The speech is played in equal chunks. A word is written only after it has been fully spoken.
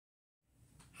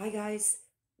Hi guys,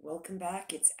 welcome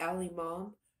back. It's Allie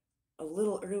Mom. A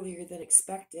little earlier than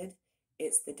expected.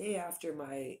 It's the day after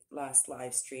my last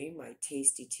live stream, my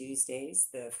Tasty Tuesdays,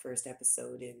 the first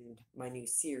episode in my new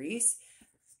series.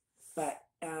 But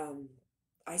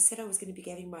I said I was going to be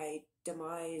getting my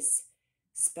Demize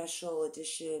special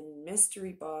edition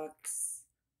mystery box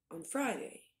on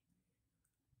Friday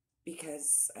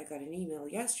because I got an email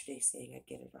yesterday saying I'd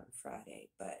get it on Friday,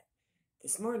 but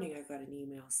this morning I got an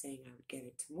email saying I would get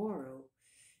it tomorrow,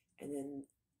 and then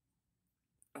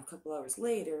a couple hours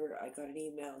later I got an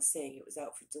email saying it was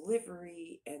out for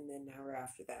delivery, and then an hour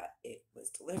after that it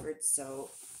was delivered,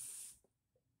 so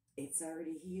it's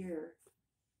already here.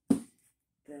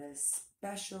 The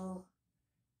special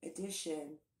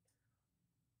edition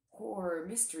horror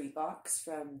mystery box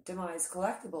from Demize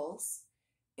Collectibles.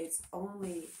 It's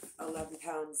only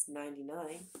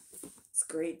 £11.99. It's a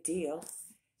great deal.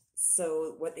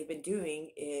 So what they've been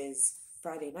doing is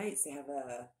Friday nights they have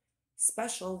a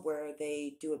special where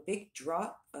they do a big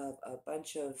drop of a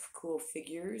bunch of cool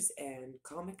figures and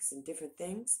comics and different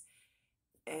things.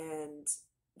 And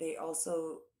they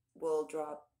also will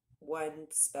drop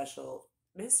one special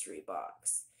mystery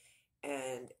box.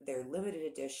 And they're limited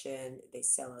edition. They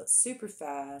sell out super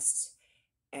fast.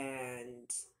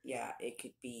 And yeah, it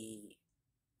could be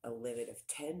a limit of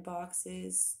 10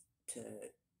 boxes to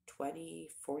 20,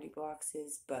 40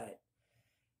 boxes, but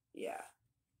yeah,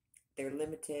 they're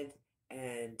limited,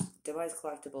 and Demize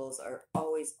Collectibles are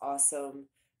always awesome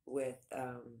with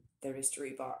their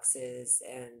mystery boxes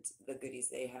and the goodies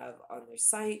they have on their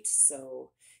site.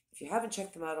 So if you haven't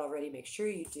checked them out already, make sure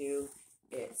you do.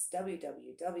 It's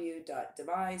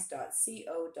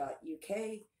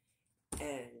www.demize.co.uk,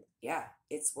 and yeah,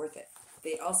 it's worth it.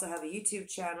 They also have a YouTube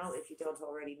channel if you don't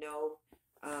already know.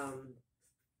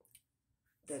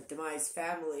 The Demize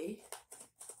family.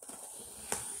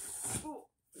 Ooh,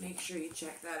 make sure you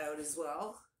check that out as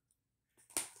well.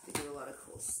 They do a lot of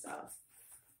cool stuff.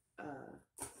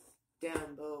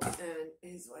 Dambo and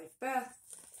his wife Beth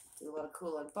do a lot of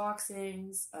cool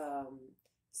unboxings.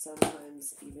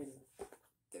 Sometimes even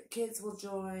their kids will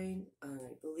join.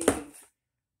 I believe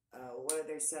one of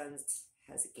their sons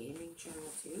has a gaming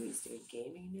channel too. He's doing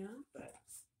gaming now, but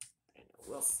I don't know.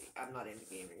 We'll see. I'm not into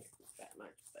gaming that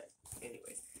much, but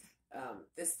anyways,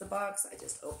 this is the box. I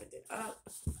just opened it up,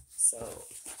 so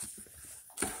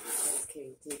you guys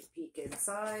can take a peek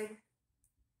inside,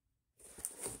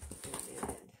 and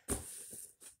then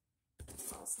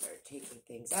I'll start taking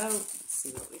things out and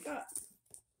see what we got.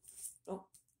 Oh,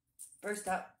 first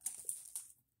up,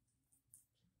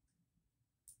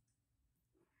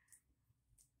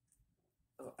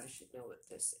 oh, I should know what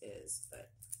this is,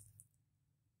 but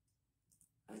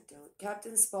I don't.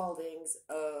 Captain Spaulding's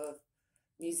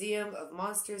Museum of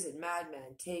Monsters and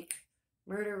Madmen. Take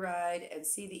Murder Ride and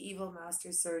see the evil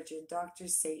master surgeon, Dr.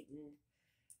 Satan.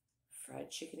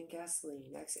 Fried chicken and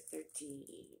gasoline. Exit 13.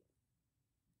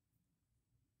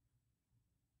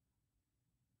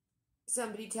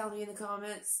 Somebody tell me in the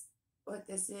comments what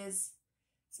this is.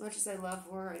 As much as I love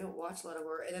horror, I don't watch a lot of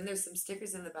horror. And then there's some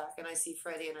stickers in the back, and I see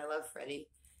Freddy, and I love Freddy.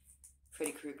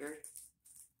 Freddy Krueger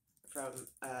from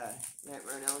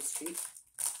Nightmare on Elm Street.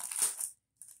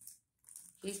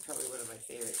 He's probably one of my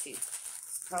favorites. He's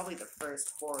probably the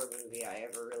first horror movie I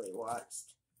ever really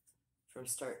watched from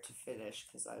start to finish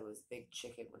because I was big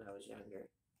chicken when I was younger.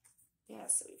 Yeah,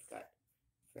 so we've got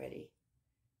Freddy.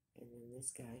 And then this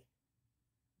guy.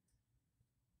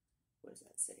 What does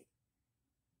that say?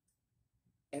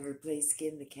 Ever play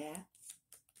Skin the Cat?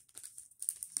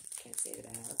 Can't say that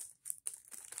I have.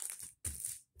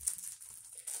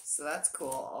 So that's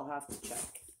cool. I'll have to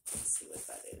check and see what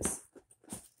that is.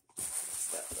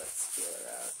 Let's feel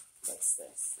around. What's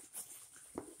this?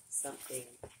 Something.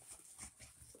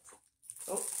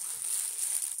 Oh.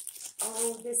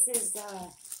 Oh, this is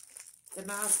the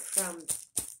mask from.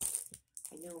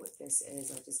 I know what this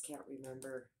is. I just can't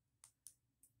remember.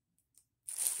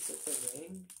 Is it the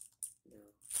ring? No,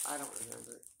 I don't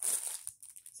remember.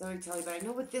 Sorry, Telly, but I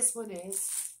know what this one is.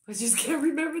 I just can't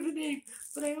remember the name.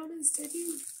 But I honestly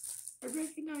do. I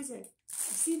recognize it.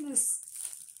 I've seen this.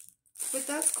 But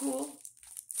that's cool.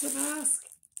 The mask.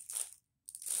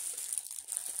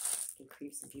 I can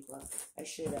creep some people out. I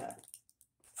should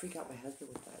freak out my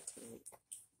husband with that tonight.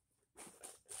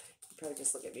 He'd probably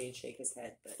just look at me and shake his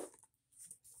head, but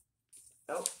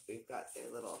oh, we've got their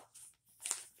little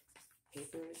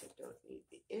papers. I don't need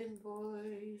the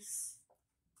invoice.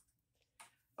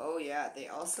 Oh yeah, they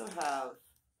also have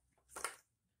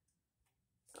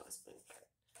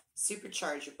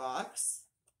Supercharger box.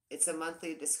 It's a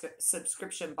monthly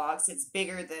subscription box. It's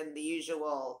bigger than the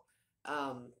usual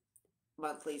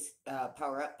monthly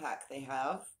power-up pack they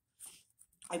have.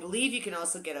 I believe you can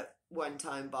also get a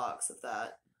one-time box of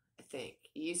that, I think.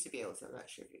 You used to be able to, I'm not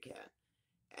sure if you can.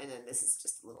 And then this is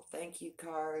just a little thank you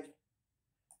card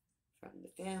from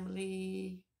the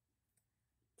family.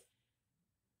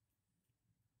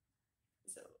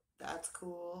 So that's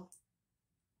cool.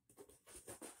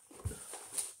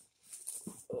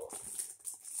 Oh.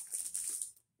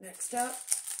 Next up.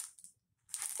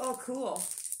 Oh, cool.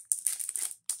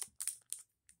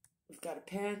 We've got a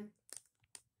pen.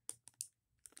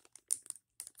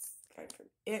 Guy from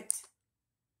It.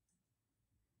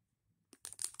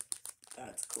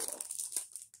 That's cool.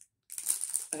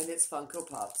 And it's Funko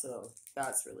Pop, so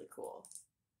that's really cool.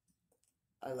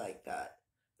 I like that.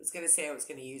 I was going to say I was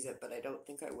going to use it, but I don't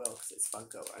think I will because it's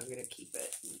Funko. I'm going to keep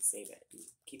it and save it and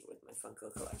keep it with my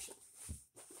Funko collection.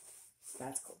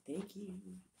 That's cool. Thank you.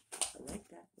 I like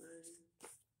that one.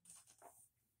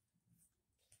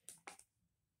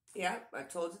 Yeah, I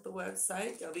told you the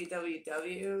website,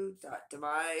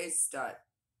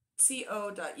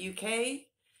 www.demize.co.uk.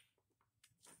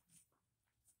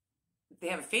 They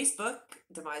have a Facebook,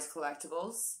 Demize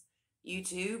Collectibles.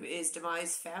 YouTube is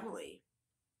Demize Family.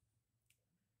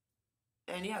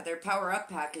 And yeah, their Power Up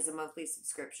Pack is a monthly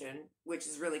subscription, which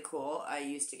is really cool. I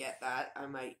used to get that. I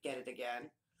might get it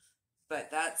again. But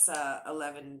that's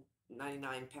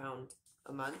 £11.99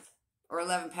 a month. Or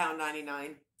 £11.99,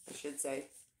 I should say,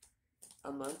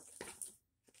 a month.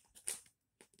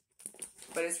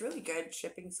 But it's really good.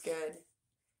 Shipping's good.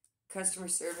 Customer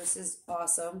service is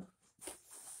awesome.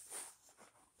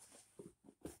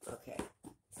 Okay,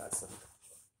 got some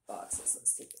boxes.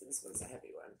 Let's take this one's a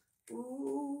heavy one.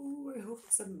 Ooh, I hope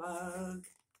it's a mug.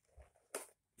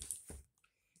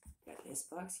 Got this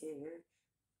box here.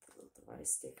 A little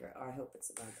device sticker. Oh, I hope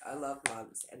it's a mug. I love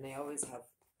mugs, and they always have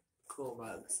cool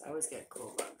mugs. I always get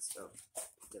cool mugs from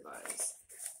Demize.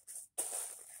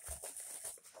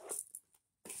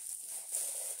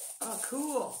 Oh,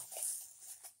 cool.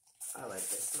 I like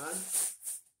this mug.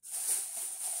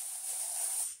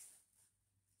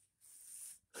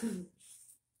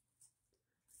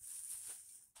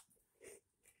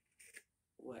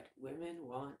 What women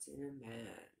want in a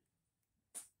man.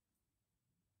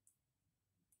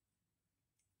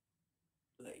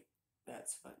 Like,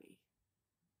 that's funny.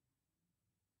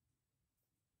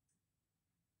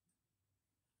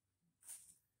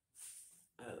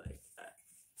 I like that.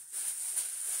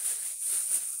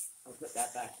 I'll put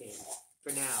that back in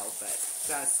for now, but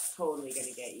that's totally going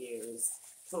to get used.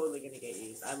 Totally going to get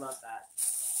used. I love that.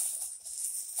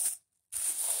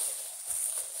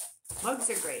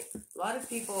 Mugs are great. A lot of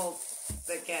people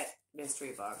that get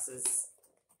mystery boxes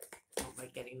don't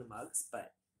like getting the mugs,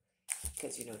 but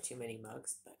because you know too many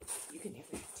mugs, but you can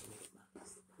never have too many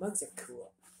mugs. Mugs are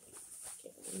cool.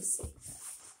 Okay, let me see.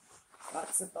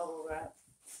 Lots of bubble wrap.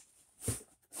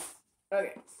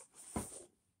 Okay.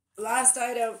 Last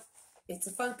item. It's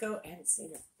a Funko and it's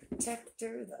in a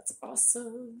protector. That's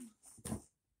awesome.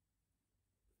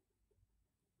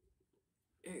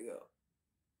 There you go.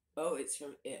 Oh, it's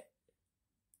from It.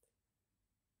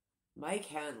 Mike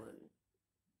Hanlon.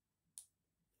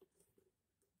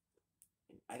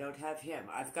 I don't have him.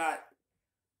 I've got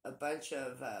a bunch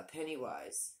of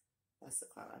Pennywise. That's the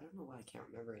clown. I don't know why I can't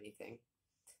remember anything.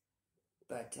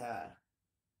 But,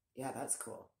 yeah, that's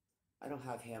cool. I don't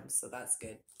have him, so that's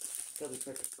good. It'll be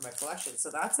perfect for my collection.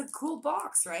 So that's a cool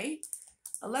box, right?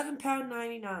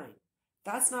 £11.99.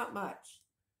 That's not much.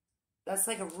 That's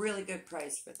like a really good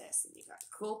price for this. And you got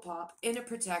cool pop in a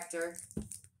protector.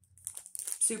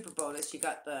 Super bonus. You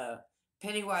got the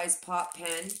Pennywise pop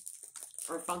pen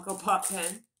or Funko Pop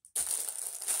pen.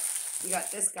 You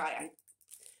got this guy.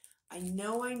 I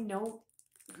know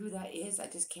who that is. I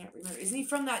just can't remember. Isn't he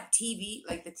from that TV,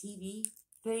 like the TV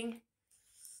thing?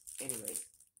 Anyway,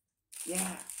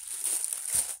 yeah.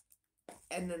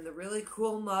 And then the really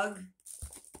cool mug.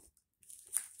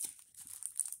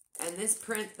 And this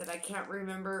print that I can't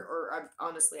remember, or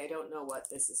honestly, I don't know what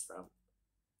this is from.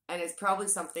 And it's probably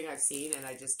something I've seen, and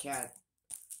I just can't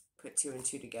put two and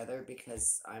two together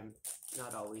because I'm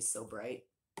not always so bright.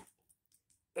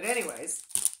 But anyways,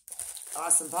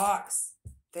 awesome box.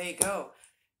 There you go.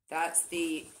 That's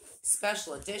the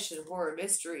special edition horror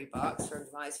mystery box from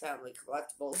Demize Family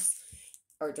Collectibles,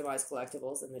 or Demize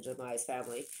Collectibles and the Demize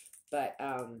Family. But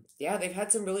yeah, they've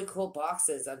had some really cool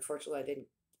boxes. Unfortunately, I didn't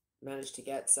manage to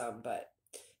get some, but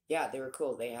yeah, they were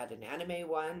cool. They had an anime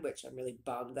one, which I'm really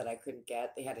bummed that I couldn't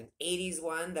get. They had an 80s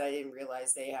one that I didn't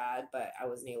realize they had, but I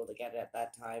wasn't able to get it at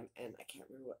that time. And I can't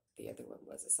remember what the other one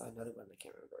was. I saw another one. I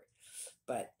can't remember.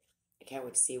 But I can't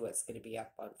wait to see what's going to be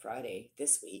up on Friday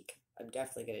this week. I'm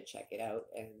definitely going to check it out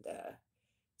and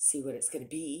see what it's going to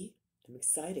be. I'm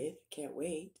excited. Can't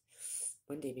wait.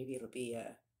 One day maybe it'll be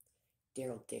a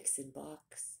Daryl Dixon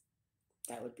box.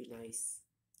 That would be nice.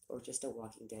 Or just a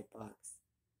Walking Dead box.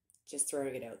 Just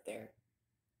throwing it out there.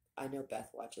 I know Beth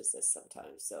watches this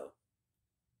sometimes, so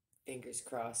fingers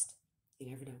crossed. You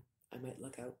never know. I might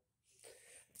look out.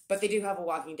 But they do have a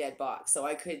Walking Dead box, so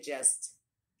I could just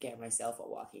get myself a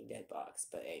Walking Dead box.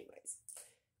 But anyways,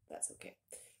 that's okay.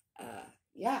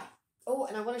 Yeah. Oh,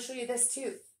 and I want to show you this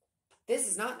too. This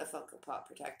is not a Funko Pop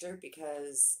protector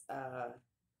because I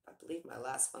believe my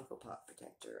last Funko Pop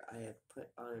protector I have put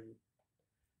on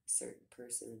a certain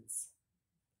person's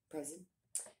present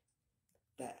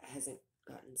that hasn't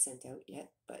gotten sent out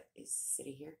yet, but is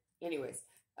sitting here. Anyways,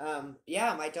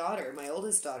 yeah, my daughter, my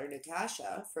oldest daughter,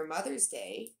 Natasha, for Mother's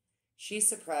Day, she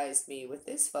surprised me with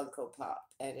this Funko Pop,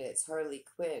 and it's Harley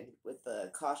Quinn with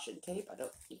the caution tape.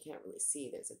 You can't really see,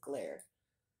 there's a glare,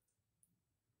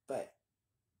 but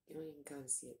you can kind of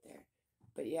see it there.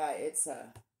 But yeah, it's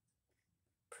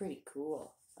pretty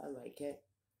cool. I like it.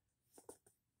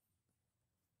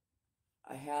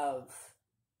 I have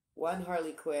one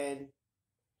Harley Quinn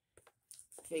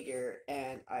figure,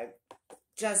 and I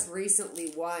just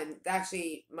recently won,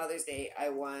 actually Mother's Day I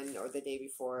won, or the day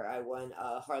before I won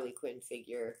a Harley Quinn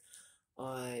figure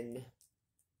on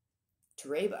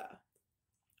Tereba.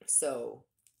 So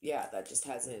yeah, that just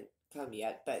hasn't come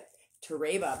yet, but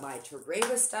my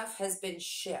Tereba stuff has been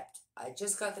shipped. I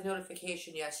just got the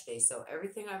notification yesterday, so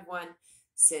everything I've won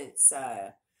since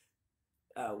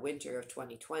winter of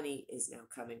 2020 is now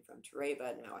coming from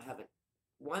Tereba. Now I haven't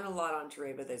won a lot on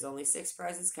Tereba. There's only 6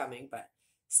 prizes coming, but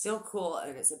still cool,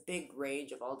 and it's a big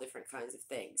range of all different kinds of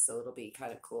things, so it'll be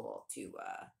kind of cool to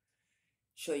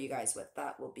show you guys what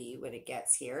that will be when it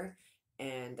gets here.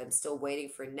 And I'm still waiting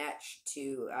for Netch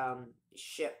to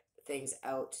ship things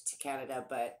out to Canada,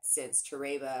 but since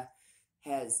Tereba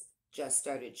has just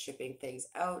started shipping things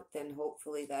out, then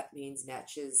hopefully that means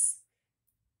Netch is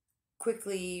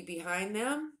quickly behind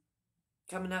them,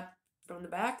 coming up from the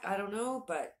back. I don't know,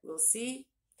 but we'll see.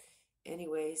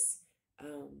 Anyways,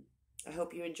 I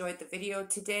hope you enjoyed the video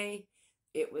today.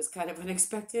 It was kind of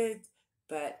unexpected,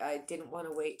 but I didn't want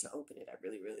to wait to open it. I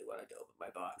really, really wanted to open my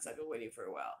box. I've been waiting for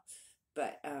a while.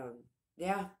 But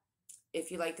yeah, if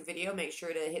you like the video, make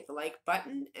sure to hit the like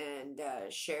button and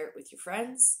share it with your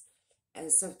friends.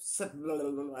 And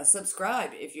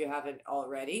subscribe if you haven't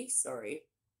already. Sorry,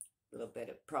 a little bit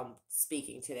of problem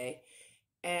speaking today.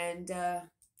 And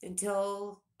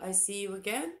until I see you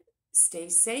again, stay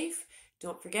safe.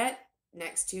 Don't forget,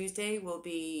 next Tuesday will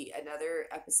be another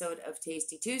episode of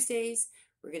Tasty Tuesdays.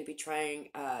 We're going to be trying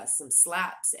some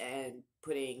slaps and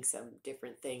putting some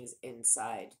different things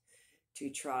inside to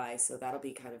try. So that'll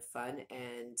be kind of fun,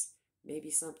 and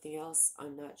maybe something else.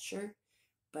 I'm not sure.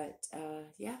 But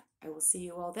yeah, I will see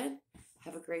you all then.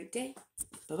 Have a great day.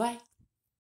 Bye-bye.